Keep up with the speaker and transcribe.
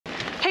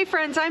Hi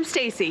friends, I'm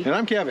Stacy. And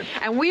I'm Kevin.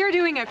 And we are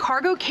doing a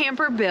cargo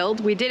camper build.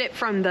 We did it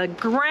from the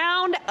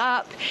ground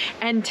up.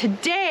 And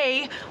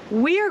today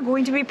we are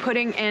going to be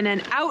putting in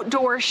an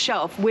outdoor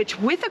shelf, which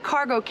with a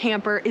cargo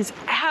camper is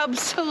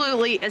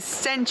absolutely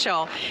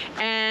essential.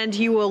 And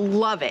you will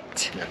love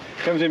it. Yeah.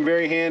 Comes in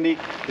very handy.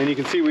 And you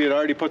can see we had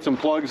already put some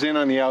plugs in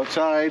on the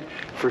outside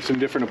for some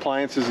different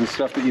appliances and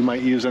stuff that you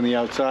might use on the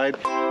outside.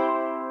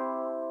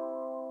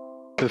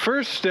 The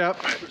first step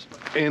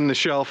in the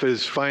shelf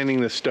is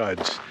finding the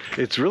studs.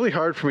 It's really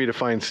hard for me to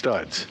find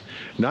studs.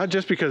 Not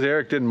just because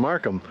Eric didn't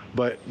mark them,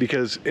 but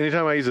because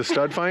anytime I use a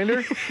stud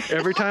finder,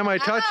 every time I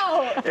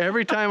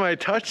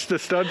touch the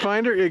stud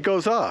finder, it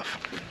goes off.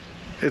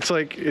 It's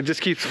like, it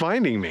just keeps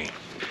finding me.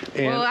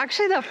 And well,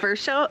 actually, the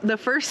first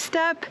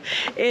step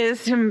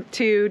is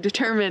to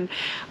determine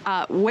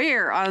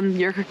where on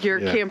your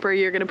camper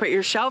you're going to put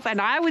your shelf. And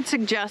I would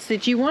suggest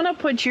that you want to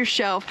put your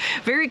shelf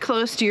very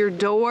close to your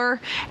door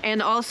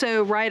and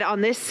also right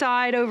on this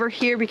side over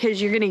here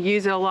because you're going to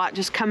use it a lot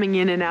just coming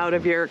in and out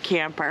of your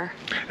camper.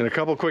 And a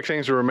couple quick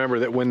things to remember: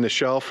 that when the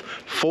shelf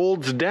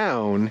folds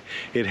down,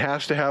 it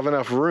has to have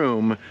enough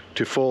room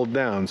to fold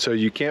down. So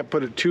you can't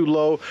put it too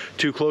low,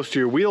 too close to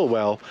your wheel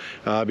well,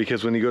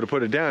 because when you go to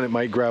put it down, it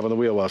might grab on the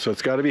wheel well. So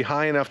it's got to be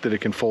high enough that it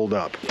can fold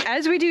up.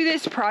 As we do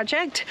this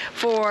project,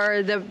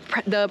 for the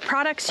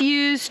products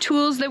used,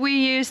 tools that we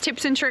use,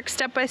 tips and tricks,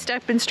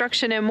 step-by-step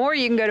instruction and more,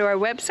 you can go to our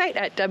website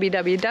at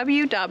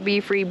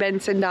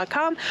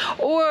www.befreebenson.com,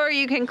 or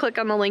you can click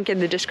on the link in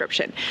the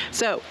description.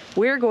 So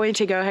we're going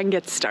to go ahead and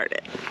get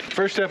started.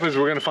 First step is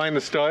we're going to find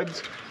the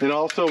studs, and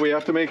also we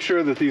have to make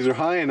sure that these are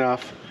high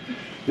enough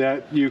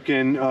that you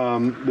can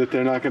that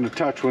they're not going to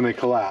touch when they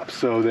collapse,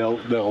 so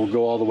they'll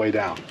go all the way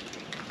down.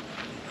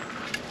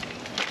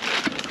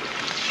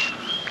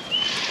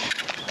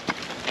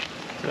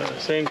 So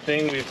same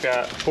thing, we've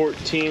got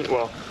 16,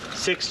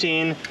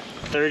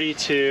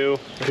 32.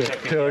 Okay,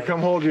 Taylor,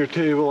 come hold your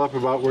table up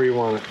about where you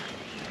want it.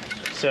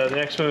 So the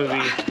next one would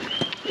be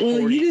well,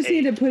 48. You just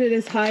need to put it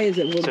as high as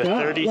it will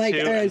go, like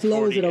or as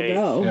low as it'll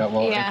go. Yeah,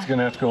 well, it's going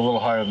to have to go a little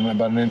higher than that,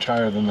 about an inch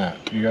higher than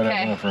that. You got to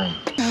have enough room.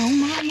 Oh,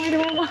 Mom, where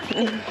do I want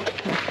it?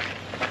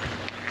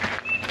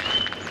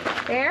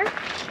 There?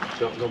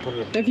 Don't put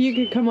it up. If you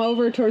could come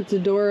over towards the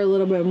door a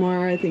little bit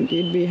more, I think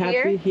you'd be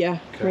happy. Here? Yeah,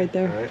 Okay. right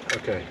there. All right,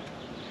 okay.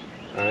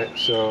 All right,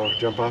 so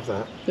jump off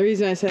that. The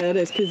reason I said that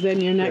is because then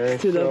you're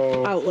next to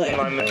the outlet.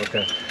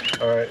 Okay.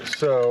 All right,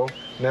 so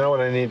now what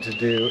I need to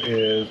do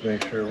is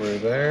make sure we're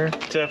there.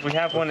 So if we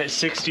have one at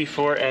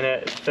 64 and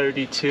at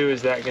 32,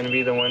 is that going to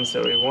be the ones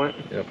that we want?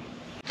 Yep.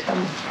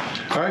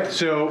 All right,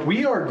 so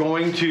we are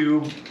going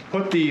to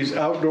put these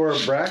outdoor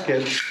shelf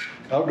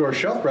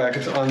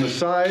brackets on the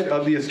side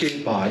of the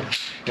escape pod.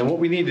 And what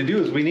we need to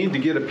do is we need to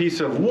get a piece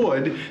of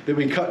wood that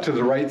we cut to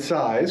the right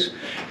size,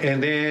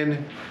 and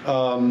then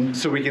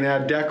so we can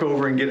add deck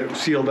over and get it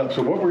sealed up.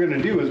 So what we're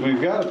going to do is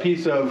we've got a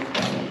piece of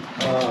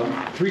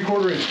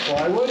 3/4 inch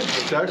plywood.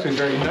 It's actually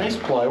very nice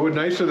plywood,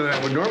 nicer than I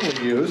would normally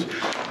use,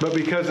 but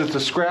because it's a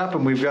scrap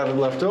and we've got it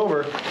left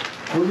over,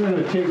 we're going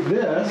to take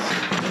this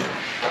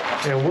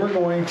and we're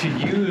going to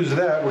use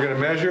that. We're going to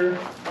measure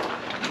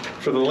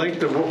for the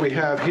length of what we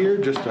have here,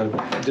 just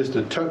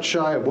a touch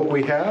shy of what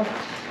we have.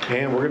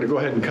 And we're going to go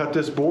ahead and cut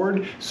this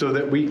board so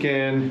that we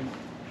can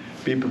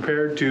be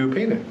prepared to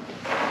paint it.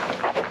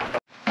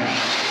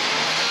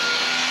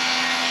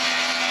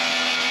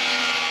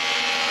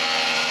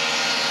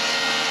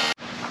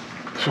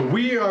 So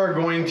we are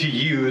going to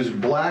use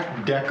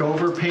black deck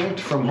over paint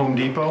from Home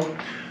Depot.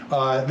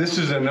 This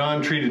is a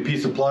non-treated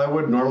piece of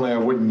plywood. Normally I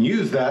wouldn't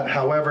use that.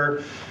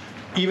 However,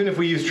 even if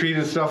we use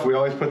treated stuff, we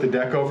always put the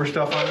deck over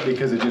stuff on it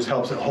because it just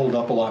helps it hold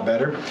up a lot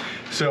better.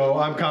 So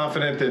I'm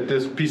confident that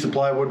this piece of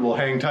plywood will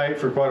hang tight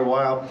for quite a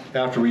while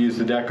after we use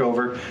the deck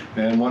over.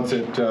 And once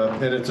and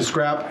it's a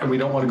scrap and we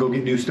don't want to go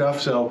get new stuff,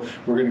 so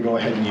we're going to go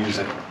ahead and use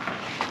it.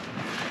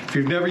 If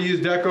you've never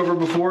used deck over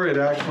before, it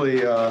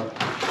actually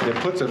it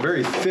puts a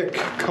very thick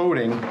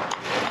coating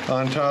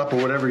on top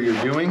of whatever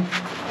you're doing,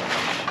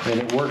 and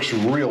it works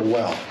real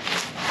well.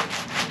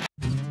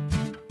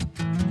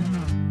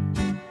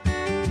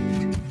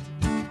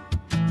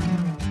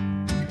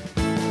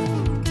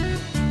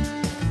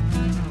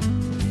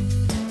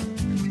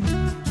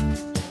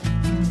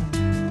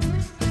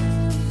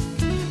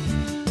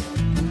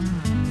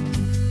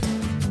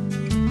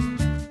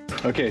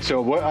 Okay,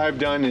 so what I've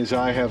done is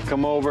I have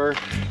come over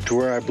to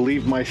where I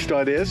believe my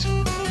stud is.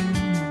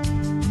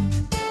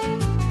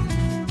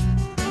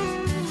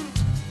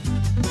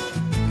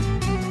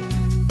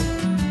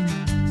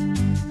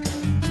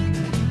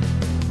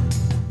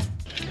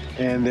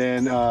 And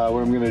then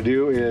what I'm going to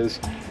do is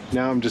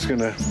now I'm just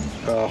going to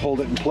hold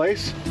it in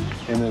place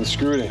and then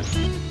screw it in.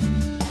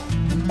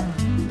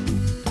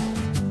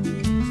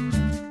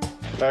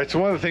 All right, so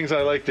one of the things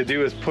I like to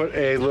do is put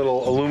a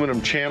little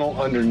aluminum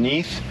channel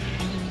underneath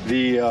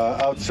the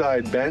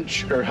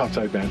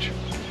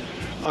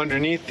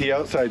underneath the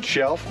outside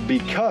shelf,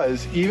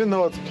 because even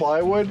though it's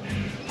plywood,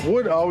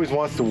 wood always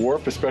wants to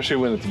warp, especially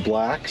when it's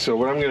black. So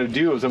what I'm going to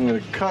do is I'm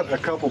going to cut a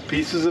couple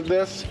pieces of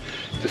this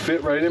to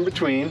fit right in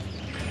between,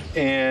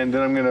 and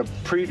then I'm gonna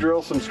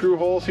pre-drill some screw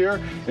holes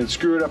here and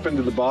screw it up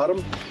into the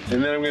bottom.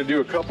 And then I'm gonna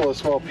do a couple of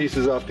small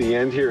pieces off the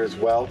end here as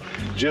well,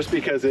 just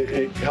because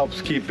it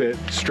helps keep it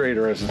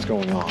straighter as it's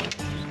going on.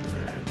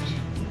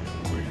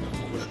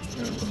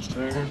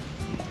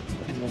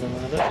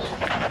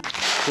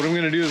 What I'm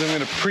gonna do is I'm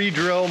gonna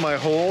pre-drill my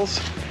holes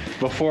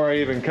before I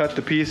even cut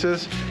the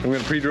pieces. I'm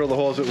gonna pre-drill the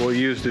holes that we'll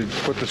use to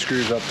put the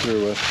screws up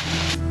through with.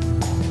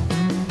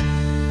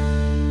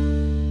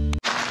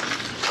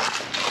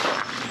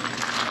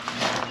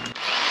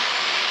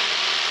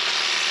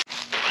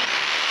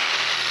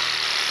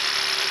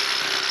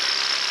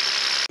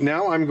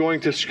 Now I'm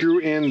going to screw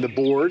in the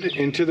board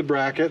into the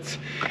brackets,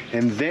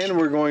 and then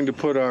we're going to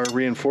put our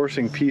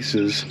reinforcing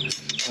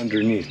pieces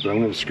underneath. But I'm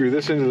going to screw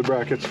this into the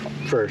brackets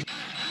first.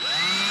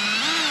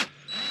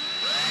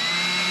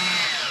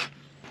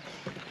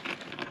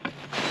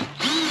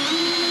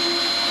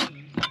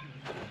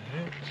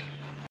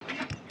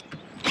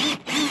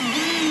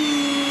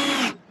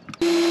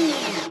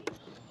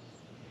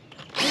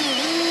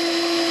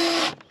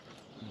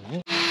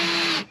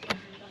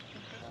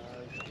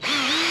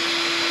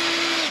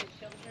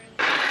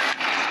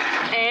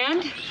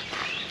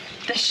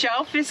 The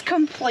shelf is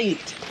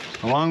complete.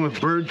 Along with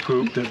bird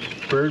poop that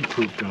bird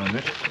pooped on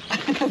it.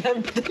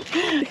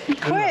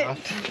 Quit.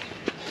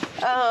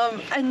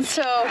 And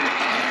so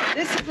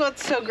this is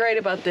what's so great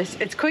about this.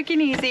 It's quick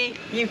and easy.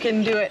 You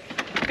can do it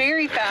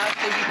very fast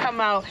as you come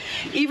out.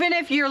 Even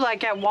if you're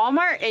like at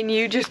Walmart and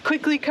you just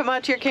quickly come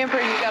out to your camper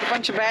and you got a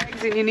bunch of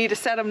bags and you need to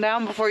set them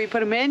down before you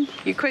put them in,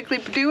 you quickly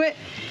do it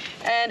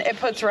and it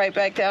puts right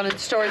back down and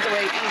stores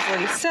away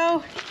easily.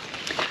 So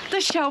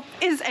the shelf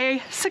is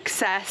a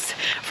success.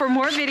 For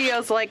more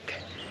videos like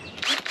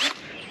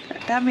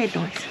that made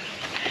noise.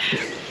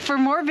 For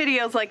more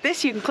videos like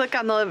this, you can click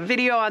on the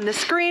video on the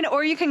screen,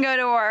 or you can go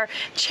to our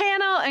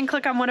channel and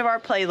click on one of our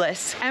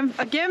playlists. And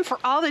again, for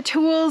all the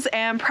tools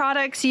and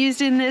products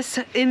used in this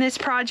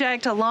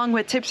project, along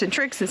with tips and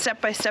tricks and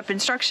step-by-step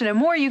instruction and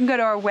more, you can go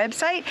to our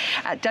website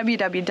at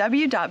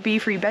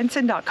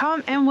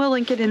www.befreebenson.com, and we'll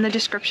link it in the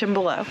description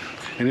below.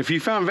 And if you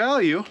found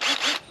value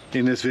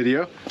in this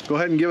video, go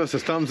ahead and give us a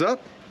thumbs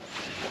up,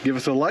 give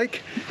us a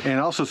like, and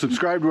also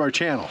subscribe to our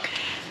channel.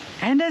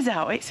 And as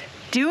always,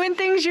 doing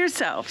things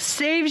yourself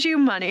saves you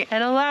money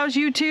and allows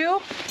you to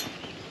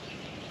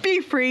be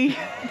free.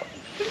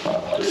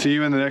 See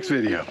you in the next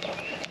video.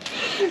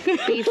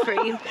 Be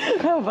free.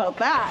 How about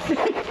that?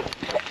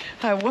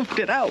 I whooped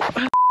it out.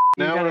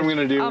 Now what I'm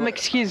gonna do...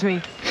 excuse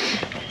me.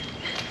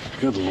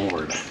 Good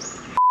Lord.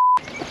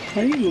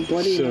 How do you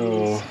bloody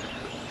So,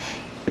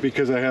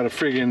 because I had a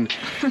friggin'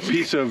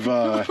 piece of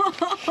a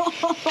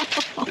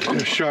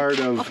shard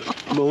of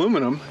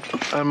aluminum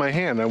on my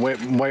hand. I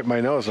wiped my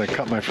nose and I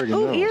cut my friggin'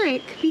 nose. Oh,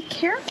 Eric, be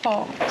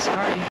careful.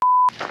 Sorry.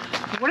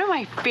 One of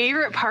my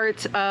favorite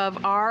parts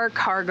of our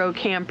cargo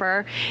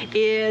camper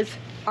is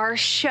our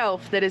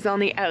shelf that is on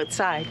the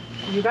outside.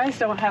 You guys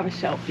don't have a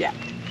shelf yet.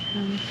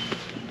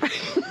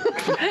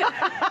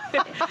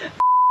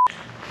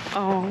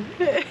 Oh.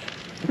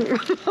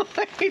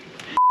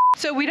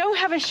 So we don't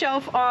have a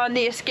shelf on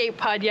the escape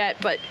pod yet,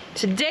 but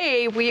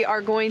today we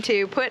are going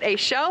to put a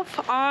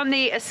shelf on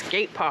the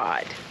escape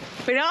pod.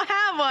 We don't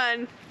have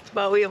one,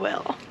 but we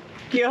will.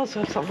 You also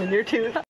have something in your tooth.